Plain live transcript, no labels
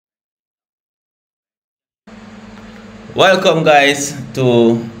Welcome guys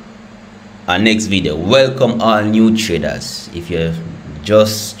to our next video. Welcome all new traders. If you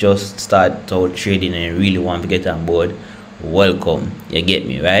just start out trading and really want to get on board, welcome. You get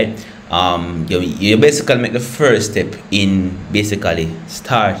me, right? You basically make the first step in basically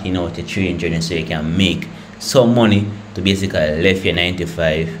starting out your trading journey so you can make some money to basically left your 9 to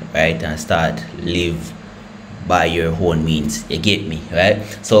 5, right, and start live by your own means. You get me, right?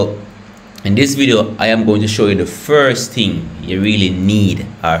 So in this video, I am going to show you the first thing you really need,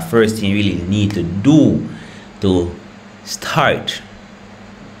 or first thing you really need to do to start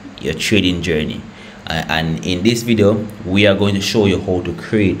your trading journey. And in this video, we are going to show you how to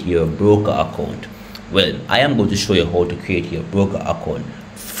create your broker account. Well, I am going to show you how to create your broker account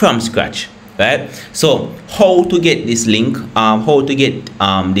from scratch, right? So how to get this link, how to get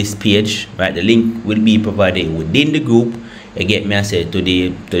this page, right? The link will be provided within the group. You get me, I said, to the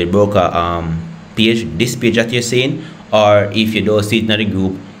broker page, this page that you're seeing, or if you don't see it in the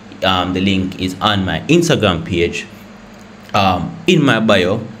group, the link is on my Instagram page, in my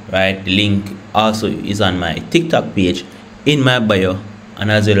bio, right? The link also is on my TikTok page, in my bio, and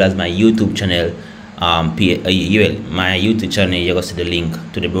as well as my YouTube channel. My YouTube channel, you will see the link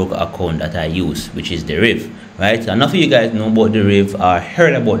to the broker account that I use, which is deriv, right? So enough of you guys know about deriv or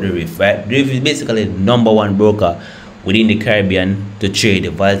heard about deriv, right? Deriv is basically the #1 broker within the Caribbean to trade the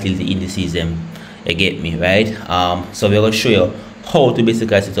volatility indices. You get me, right? So we're going to show you how to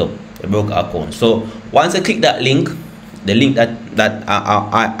basically set up a broker account. So once I click that link, the link that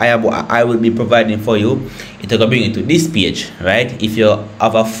I will be providing for you, it will bring you to this page, right? If you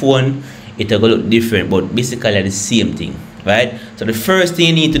have a phone, it will look different, but basically the same thing, right? So the first thing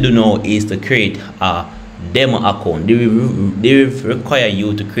you need to do now is to create a demo account. They will require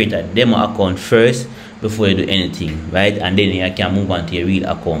you to create a demo account first before you do anything, right? And then you can move on to your real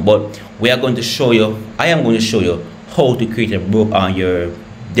account. But we are going to show you, I am going to show you how to create a broker on your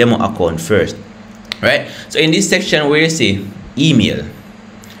demo account first, right? So in this section where you see email,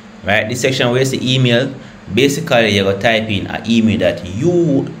 right? This section where you see email, basically you're going to type in an email that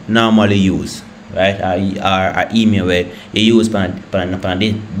you normally use, right? Or email where you use on a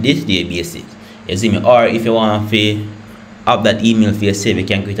day-to-day basis. You see me? Or if you want to have that email for yourself, you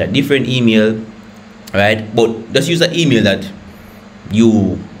can create a different email, right? But just use an email that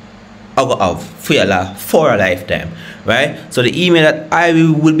you have for a lifetime, right? So the email that I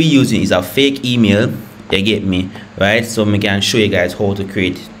will be using is a fake email. You get me, right? So I can show you guys how to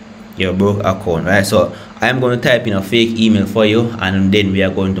create your broker account, right? So I am going to type in a fake email for you, and then we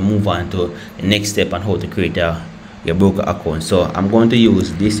are going to move on to the next step on how to create your broker account. So I'm going to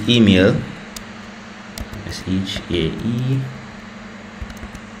use this email, SHAE.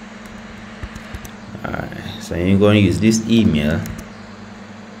 Alright, so you're going to use this email.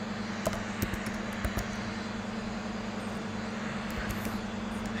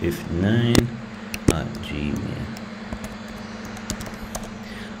 @gmail.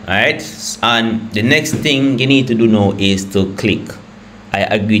 Alright, and the next thing you need to do now is to click I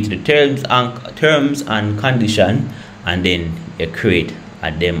agree to the terms and condition, and then you create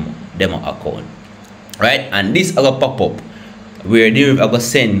a demo account, right? And this will pop up where they will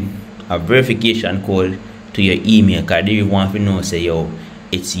send a verification code to your email, because they want to know, say, yo,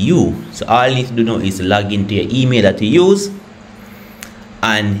 it's you. So all you need to do now is log into your email that you use,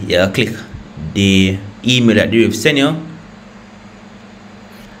 and you click the email that they will send you,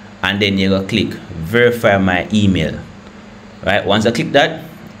 and then you go click verify my email, right? Once I click that,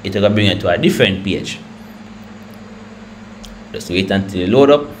 it will bring you to a different page. Just wait until it load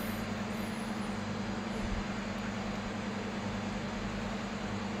up.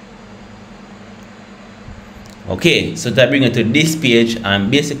 Okay, so that brings you to this page, and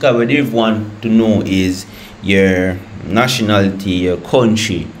basically what you want to know is your nationality, your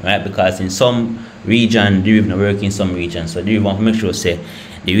country, right? Because in some region they not work in some region, so they want to make sure, say,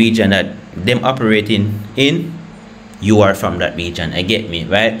 the region that them operating in, you are from that region. I get me,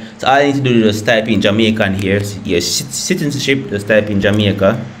 right? So all I need to do is just type in Jamaican here, your citizenship, just type in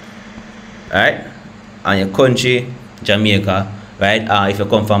Jamaica, right? And your country, Jamaica, right? If you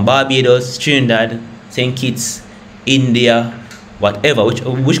come from Barbados, Trinidad, St. Kitts, India, whatever,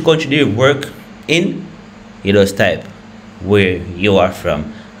 which country do you work in, you just type where you are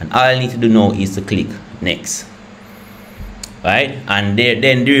from, and all I need to do now is to click next, right? And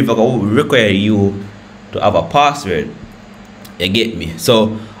then deriv will require you to have a password. You get me?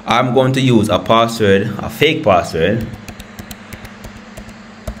 So I'm going to use a password, a fake password.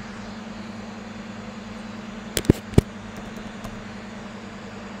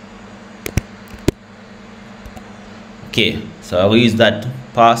 Okay, so I will use that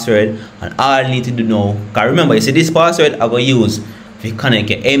password, and all I need to do now, because remember, you see this password I go use if you connect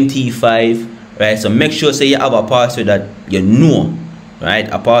your MT5, right? So make sure say you have a password that you know, right?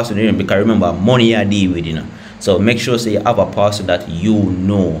 A password, because remember, money I deal with, you know. So make sure say you have a password that you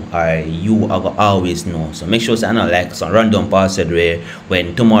know, or you always know. So make sure say I not like some random password where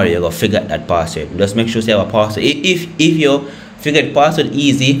when tomorrow you go figure that password. Just make sure say you have a password. If you figure the password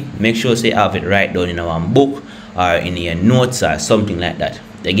easy, make sure say you have it right down in a book or in your notes or something like that.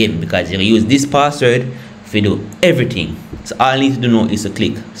 Again, because you use this password to do everything. So all you need to do now is to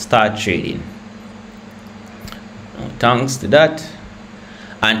click start trading. Now, thanks to that,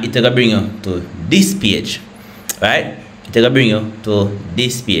 and it will bring you to this page, right? It will bring you to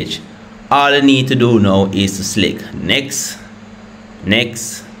this page. All you need to do now is to select next,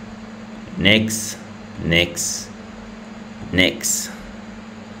 next, next, next, next,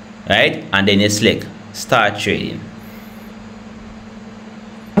 right? And then you select start trading.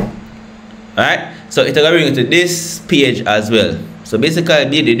 Alright, so it will bring you to this page as well. So basically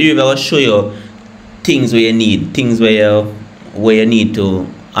the deriv will show you things where you need, things where you need to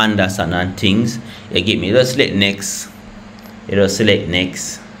understand and things. You get me? You just select next. You just select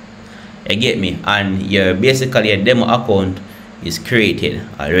next. You get me? And your basically a demo account is created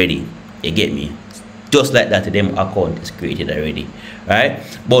already. You get me? Just like that, the demo account is created already, right?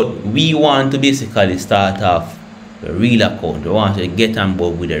 But we want to basically start off a real account. We want to get on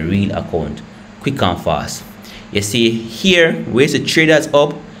board with a real account quick and fast. You see here where's the traders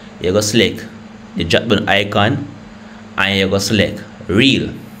up, you go select the drop down icon and you go select real.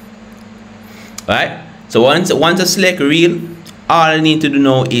 Right, so once you select real, all you need to do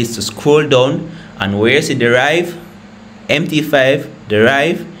now is to scroll down, and where's the deriv, MT5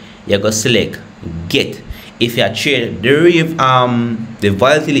 deriv, you go select get. If you trade deriv the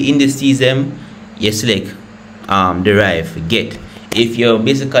volatility indices, you select deriv get. If you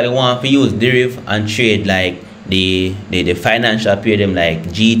basically want to use deriv and trade like the financial pair them like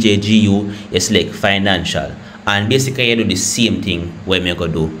GJGU, you select financial, and basically you do the same thing what we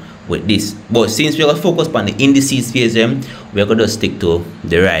gonna do with this. But since we're gonna focus on the indices phase, we're gonna stick to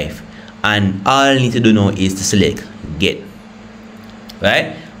deriv, and all you need to do now is to select get,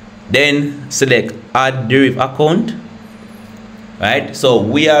 right? Then select add deriv account. Right, so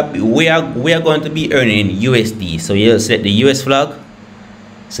we are going to be earning USD. So you select the US flag,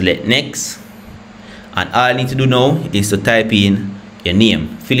 select next, and all I need to do now is to type in your name,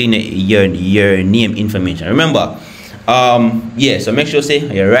 fill in your name information. Remember, yeah, so make sure say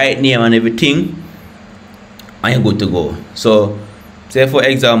your right name and everything, and you're good to go. So say for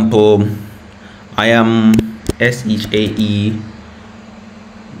example, I am SHAEINE,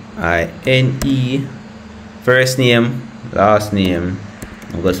 first name, last name.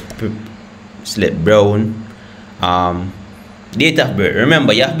 I'm going to select Brown. Date of birth,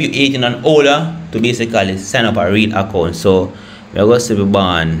 remember you have to be 18 and older to basically sign up a real account. So we're going to say we're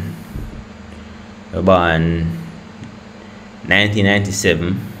born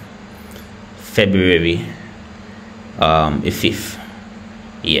 1997 February the 5th.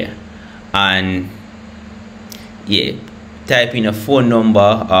 Yeah, and yeah, type in a phone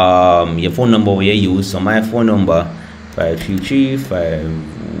number, your phone number where you use. So my phone number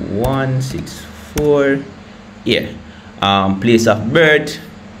 533-5164. Yeah. Place of birth,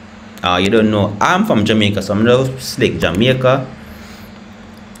 you don't know, I'm from Jamaica, so I'm gonna select Jamaica,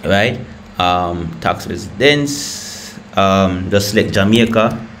 right? Tax residence, just select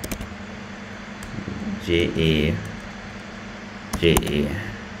Jamaica,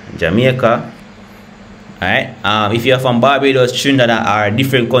 Jamaica. Alright, if you're from Barbados, Trinidad, or a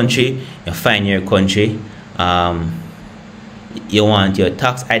different country, you find your country. You want your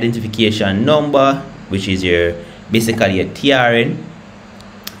tax identification number, which is your basically your TRN.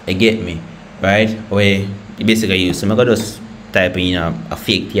 You get me, right? Where you basically use. So I'm gonna just type in a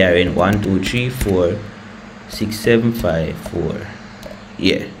fake TRN 1234675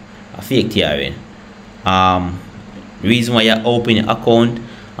 yeah, a fake TRN. Reason why you're opening an account,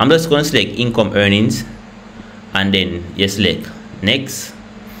 I'm just gonna select income earnings, and then you select next.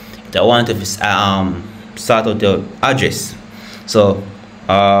 If I want to start out your address, so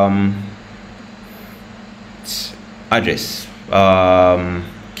address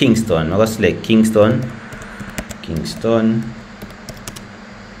Kingston. I'm gonna select Kingston, Kingston,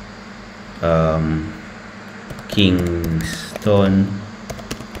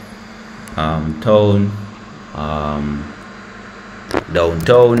 town,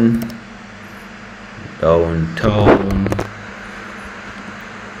 downtown,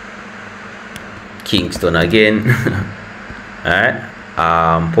 Kingston again. Alright,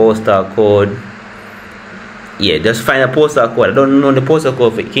 postal code, yeah, just find a postal code. I don't know the postal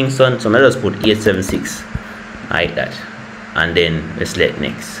code for Kingston, so I just put 876 like that, and then let's select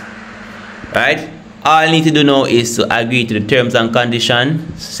next. Right, all I need to do now is to agree to the terms and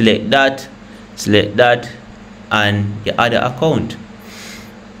conditions. Select that, and your other account,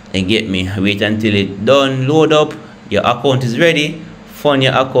 and get me. Wait until it done load up. Your account is ready. Fund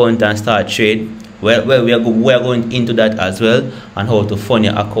your account and start trade. Well, we are going into that as well, and how to fund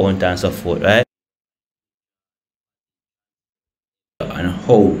your account and so forth, right? And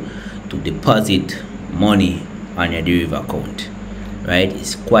how to deposit money on your deriv account, right?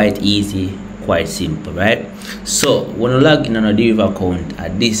 It's quite easy, quite simple, right? So when you log in on a deriv account,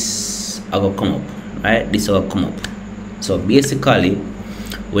 this I will come up, right? This will come up. So basically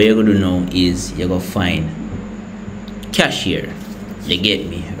what you're gonna do now is you're gonna find cashier. You get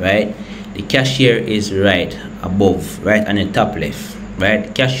me, right? The cashier is right above, right on the top left,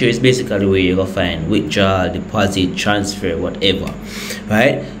 right? Cashier is basically where you're gonna find withdrawal, deposit, transfer, whatever,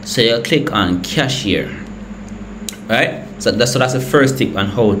 right? So you click on cashier, right? So that's the first tip on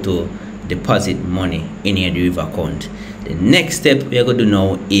how to deposit money in your deriv account. The next step we're gonna do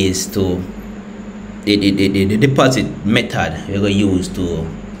now is to the deposit method you're gonna use to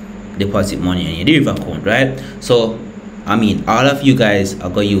deposit money in your deriv account, right? So I mean, all of you guys are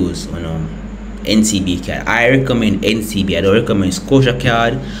gonna use, you know, NCB card. I recommend NCB. I don't recommend Scotia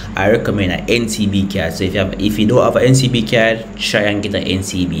card. I recommend an NCB card. So if you don't have an NCB card, try and get an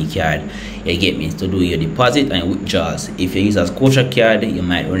NCB card. You get me, to do your deposit and withdrawals. If you use a Scotia card, you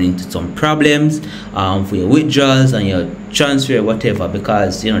might run into some problems for your withdrawals and your transfer, whatever,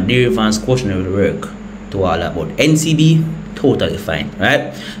 because you know deriv and Scotia will work to all that. But NCB, totally fine,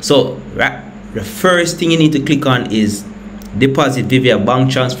 right? So the first thing you need to click on is deposit via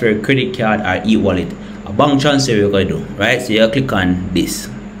bank transfer, credit card, or e-wallet. A bank transfer you're going to do, right? So you click on this,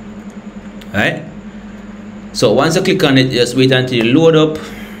 right? So once you click on it, just wait until you load up.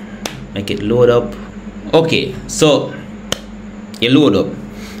 Make it load up. Okay, so you load up.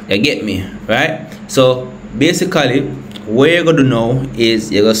 You get me, right? So basically what you're going to do now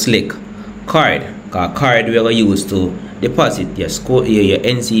is you're going to select card. Card we're going to use to deposit your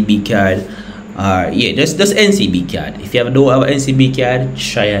NCB card. Yeah, just NCB card. If you don't have an NCB card,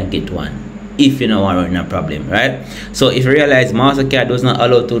 try and get one if you don't want to run a problem, right? So if you realize MasterCard does not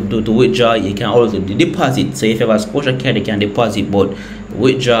allow to withdraw, you can also deposit. So if you have a Scotia card, you can deposit, but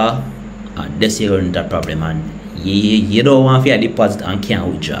withdraw, that's your run that problem, and you don't want to deposit and can't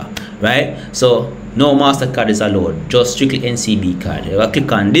withdraw, right? So no MasterCard is allowed, just strictly NCB card. You will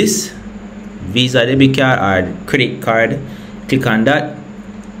click on this Visa debit card or credit card. Click on that,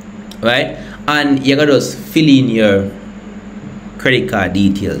 right? And you're gonna just fill in your credit card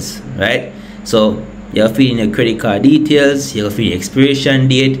details, right? So you're filling your credit card details, you're gonna fill your expiration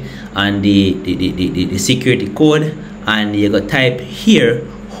date and the security code, and you're gonna type here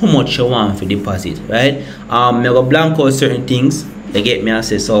how much you want for deposit, right? You're gonna blank out certain things. You get me? I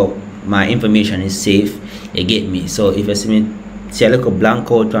say so my information is safe. You get me? So if you see a little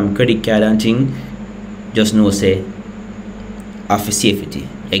blank out from credit card and thing, just know say for safety.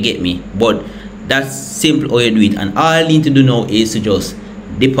 You get me? But that's simple how you do it, and all you need to do now is to just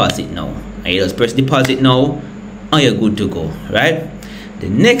deposit now, and you just press deposit now and you're good to go, right? The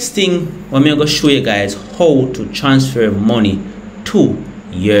next thing I'm going to show you guys how to transfer money to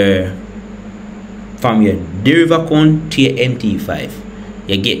from your deriv account to your MT5.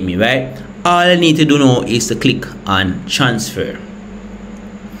 You get me, right? All I need to do now is to click on transfer.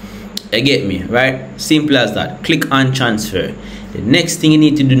 You get me, right? Simple as that. Click on transfer. The next thing you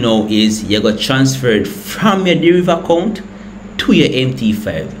need to do now is you're going to transfer it from your deriv account to your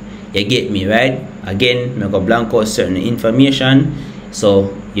MT5. You get me, right? Again, I'm going to blank out certain information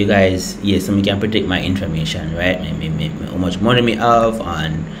so you guys, yes, so we can protect my information, right? How much money I have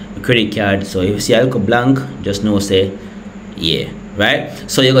on the credit card. So if you see a little blank, just know say yeah, right?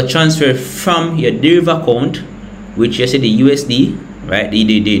 So you're going to transfer from your deriv account, which you say the USD, right?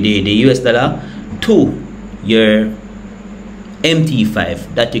 The US dollar, to your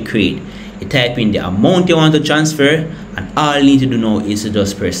MT5 that you create. You type in the amount you want to transfer, and all you need to do now is to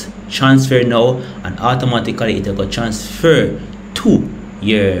just press transfer now, and automatically it will transfer to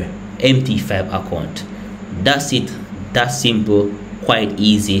your MT5 account. That's it. That's simple, quite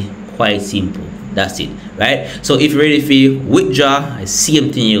easy, quite simple. That's it, right? So if you're ready for withdraw, the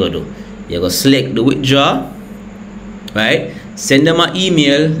same thing you're gonna do. You're gonna select the withdraw, right? Send them an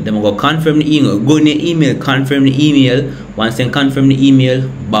email, them go confirm the email, go in the email, confirm the email. Once they confirm the email,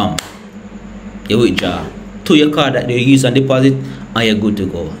 bam, you withdraw to your card that they use and deposit, and you're good to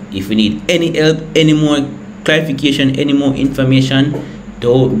go. If you need any help, any more clarification, any more information,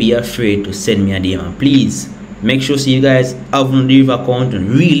 don't be afraid to send me a DM, and please make sure you guys have a deriv account,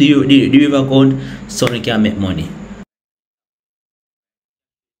 really deriv account, so you can make money.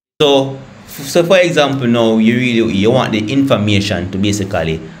 So for example, now you want the information to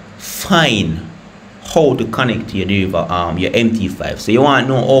basically find how to connect to your deriv, your MT5. So you want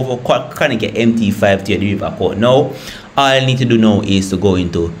to know how to connect your MT5 to your deriv account. Now all I need to do now is to go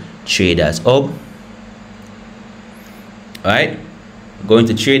into Traders Hub. Right, go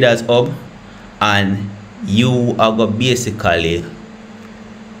into Traders Hub, and you are going to basically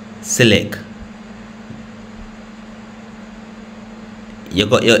select. You're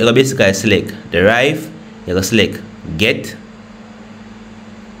going to basically select deriv. You're going to select get.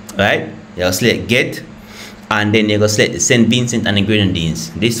 Right, you're going to select get, and then you're going to select St. Vincent and the Grenadines.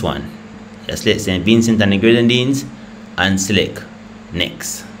 This one, you select St. Vincent and the Grenadines, and select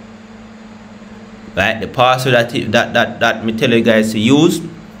next. Right, the password that me tell you guys to use,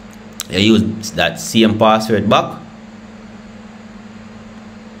 you use that same password back.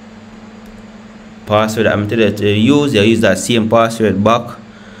 Password I'm telling you to use, you use that same password back.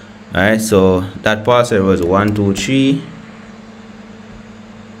 Alright, so that password was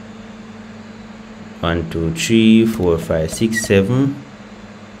 123 4 5 6 7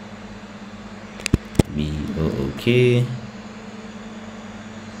 BOOK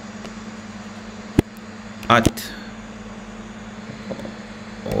at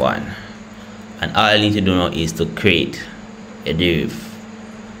 1, and all I need to do now is to create a deriv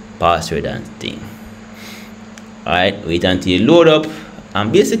password and thing. Alright, wait until you load up,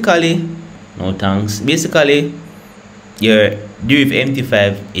 and basically, no thanks, basically your deriv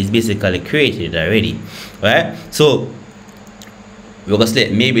MT5 is basically created already. Right, so we're gonna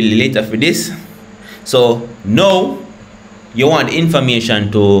select maybe later for this. So now you want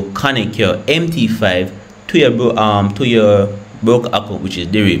information to connect your MT5 to your broker account, which is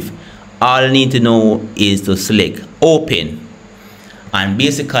deriv. All I need to know is to select open, and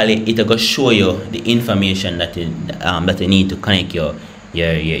basically it will show you the information that you need to connect your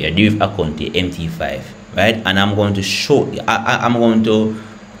deriv account to MT5. Right, and I'm going to show I'm going to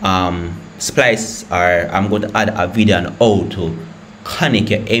splice, or I'm going to add a video on how to connect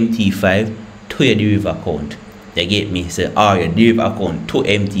your MT5 to your deriv account. You get me? So your deriv account to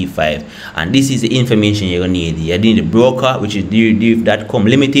MT5, and this is the information you're gonna need. You need the broker, which is deriv.com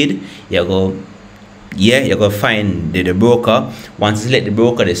limited. You go find the broker. Once you select the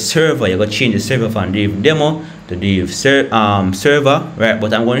broker, the server, you're gonna change the server from deriv demo to deriv server, right?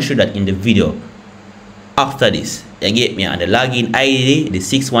 But I'm going to show that in the video after this. You get me? And the login ID, the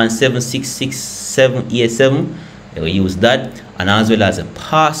 617666787, you will use that, and as well as a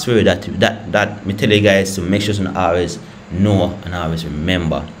password that me tell you guys to make sure you always know and always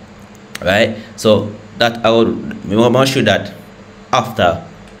remember. Right, so that I will show that after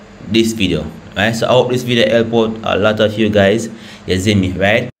this video. Right, so I hope this video helped out a lot of you guys. You see me,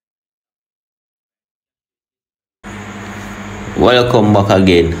 right? Welcome back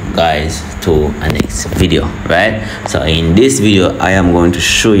again, guys, to a next video. Right, so in this video I am going to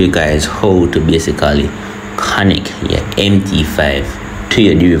show you guys how to basically connect your MT5 to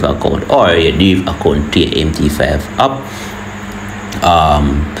your deriv account, or your deriv account to your MT5 app.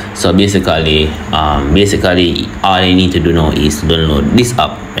 So basically all you need to do now is to download this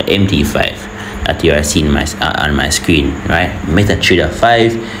app, the MT5 that you are seeing on my screen. Right, MetaTrader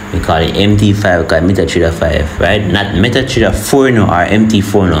 5, we call it MT5 because MetaTrader 5, right? Not MetaTrader 4 no, or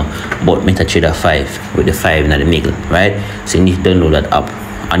MT4 no, but MetaTrader 5 with the 5 in the middle. Right, so you need to download that app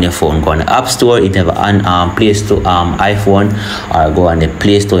on your phone. Go on the App Store if you have an Play Store iPhone, or go on the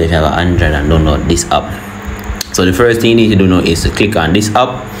Play Store if you have an Android, and download this app. So the first thing you need to do now is to click on this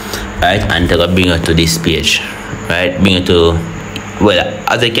app, right, and it'll bring you to this page. Right, bring you to, well,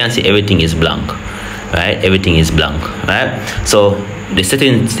 as you can see, everything is blank. Right, everything is blank. Right, so the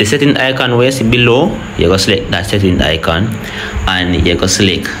setting icon where you see below, you go select that setting icon, and you go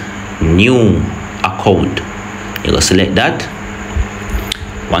select new account. You go select that.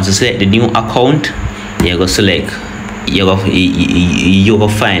 Once you select the new account, you go select, you go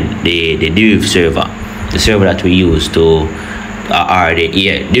find the deriv server, the server that we use to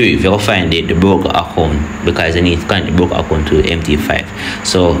deriv. You go find the broker account, because you need to connect the broker account to MT5.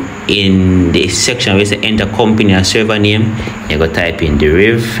 So in the section where you say enter company and server name, you go type in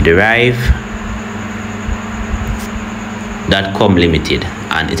deriv.com limited,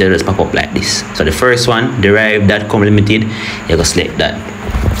 and it will just pop up like this. So the first one, deriv.com limited, you go select that.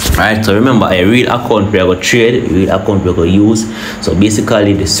 Right, so remember, a real account we are going to trade, real account we are going to use. So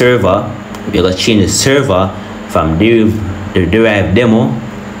basically the server, we are going to change the server from deriv demo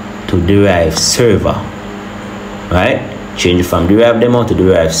to deriv server. Right, change from deriv demo to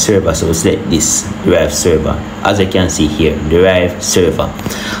deriv server. So select this deriv server, as you can see here, deriv server,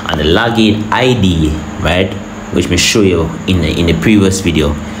 and the login ID, right, which we show you in the previous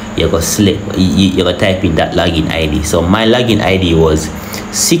video. You go select, you go type in that login ID. So my login ID was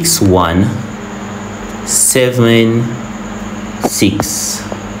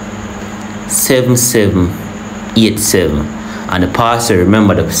 61767787, and the password,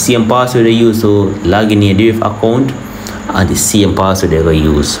 remember the same password they use to log in your deriv account, and the same password they're gonna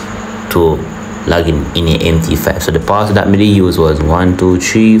use to log in your MT5. So the password that they use was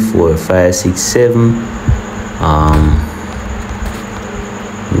 1234567.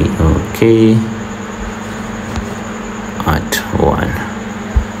 Okay, at 1.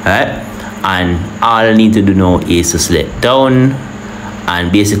 Alright, and all I need to do now is to select down,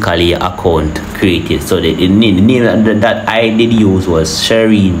 and basically your account created. So the name that I did use was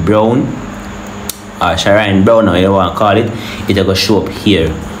Shireen Brown, or Shireen Brown, or you want to call it. It's gonna show up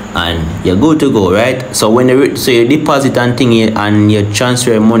here, and you're good to go, right? So when you deposit and thing, and you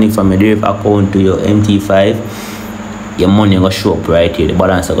transfer money from your deriv account to your MT5, your money gonna show up right here, the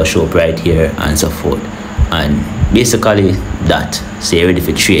balance gonna show up right here, and so forth. And basically that, so you're ready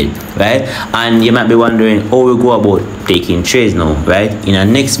for trade, right? And you might be wondering how we go about taking trades now, right? In our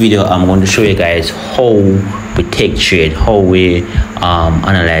next video, I'm going to show you guys how we take trade, how we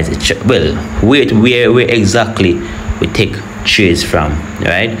analyze it, well, where exactly we take trades from,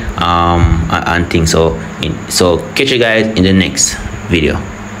 right? And things. So catch you guys in the next video.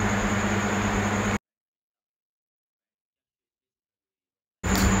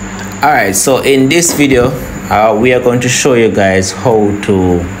 Alright, so in this video we are going to show you guys how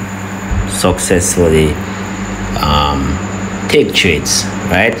to successfully take trades,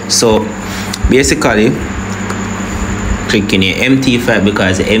 right? So basically click in your MT5,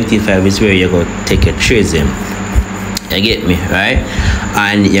 because the MT5 is where you're going to take your trades in. You get me, right?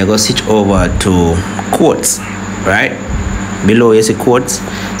 And you're going to switch over to quotes, right? Below you see quotes.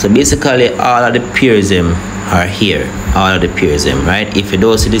 So basically all of the pairs are here, all of the pairs, right? If you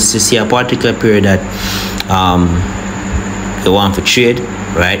don't see this, to see a particular pair that you want for trade,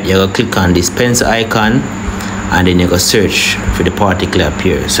 right, you're gonna click on this pencil icon, and then you're gonna search for the particular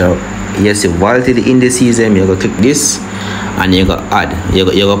pair. So you see volatility indices, you're gonna click this, and you're gonna add, you're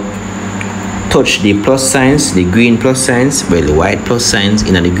gonna touch the plus signs, the green plus signs, well, the white plus signs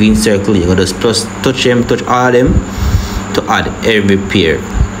in the green circle. You're gonna just touch them, touch all of them to add every pair.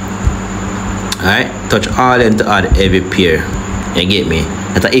 Alright, touch all them to add every pair. You get me?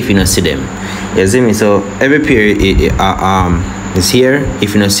 That's if you don't see them. You see me? So every pair is here.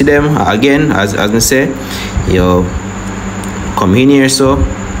 If you don't see them, again, as I say, you come in here, so,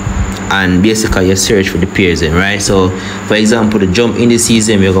 and basically you search for the pairs, right? So for example, the jump indices,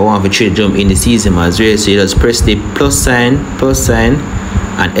 you're gonna want to trade jump indices as well. So you just press the plus sign,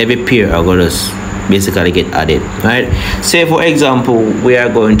 and every pair are gonna basically get added, right? Say for example, we are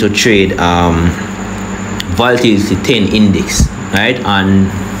going to trade volatility 10 index, right? And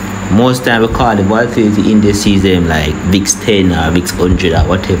most time we call the volatility indices like VIX 10 or VIX 100 or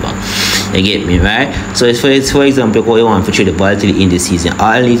whatever. You get me, right? So it's for example, you want to trade the volatility indices, and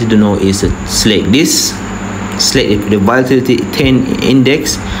all I need to do now is to select this, select the volatility 10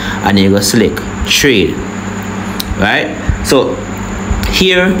 index, and then you go select trade, right? So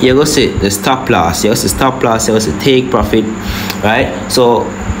here you go see the stop loss, you go see stop loss, you go see take profit, right? So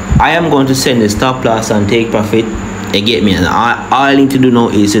I am going to send the stop loss and take profit. You get me? And all I need to do now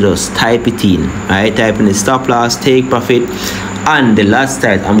is to just type it in, right? Type in the stop loss, take profit, and the lot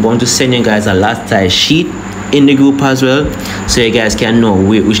size. I'm going to send you guys a lot size sheet in the group as well, so you guys can know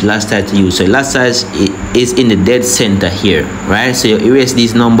which lot size to use. So lot size is in the dead center here, right? So you erase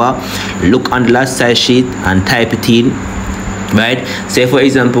this number, look on the lot size sheet and type it in, right? Say for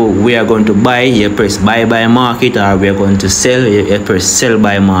example, we are going to buy, you press buy by market, or we are going to sell, you press sell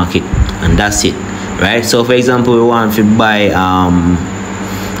by market, and that's it, right? So for example, we want to buy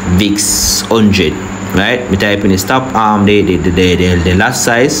VIX 100, right? We type in the stop the lot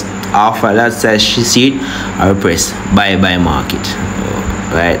size, after lot size sheet, I will press buy by market,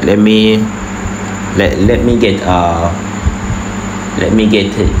 right? Let me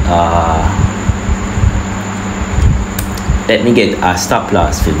get a stop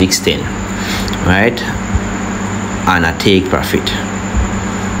loss for VIX 10, right, and a take profit.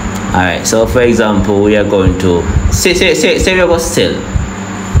 All right, so for example, we are going to say we are going to sell,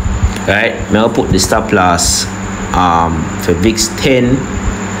 right? I'm going to put the stop loss for VIX 10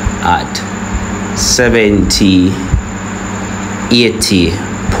 at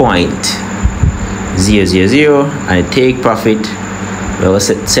 70.80.000, and the take profit we will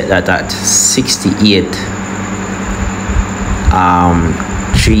set that at 68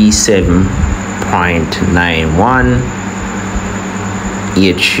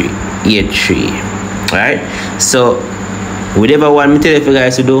 37.9183. Alright, so whatever one me tell you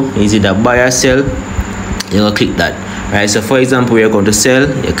guys to do is either buy or sell, you will click that. Right, so for example, we are going to sell,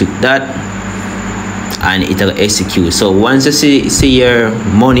 you click that and it will execute. So once you see your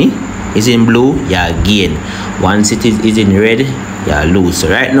money is in blue, you are gain. Once it is in red, you are lose. So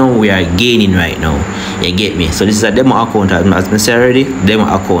right now we are gaining right now, you get me? So this is a demo account, as I said already, demo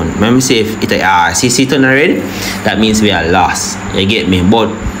account. Let me see if it see turn red, that means we are lost, you get me?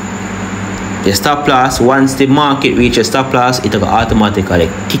 But the stop loss, once the market reaches stop loss, it will automatically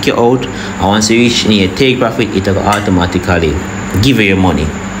kick you out, and once you reach near take profit, it will automatically give you your money,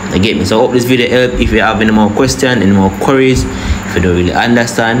 you get me? So I hope this video help. If you have any more questions, any more queries, if you don't really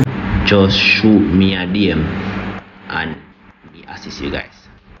understand, just shoot me a DM and me assist you guys.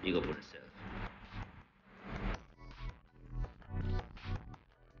 Big up.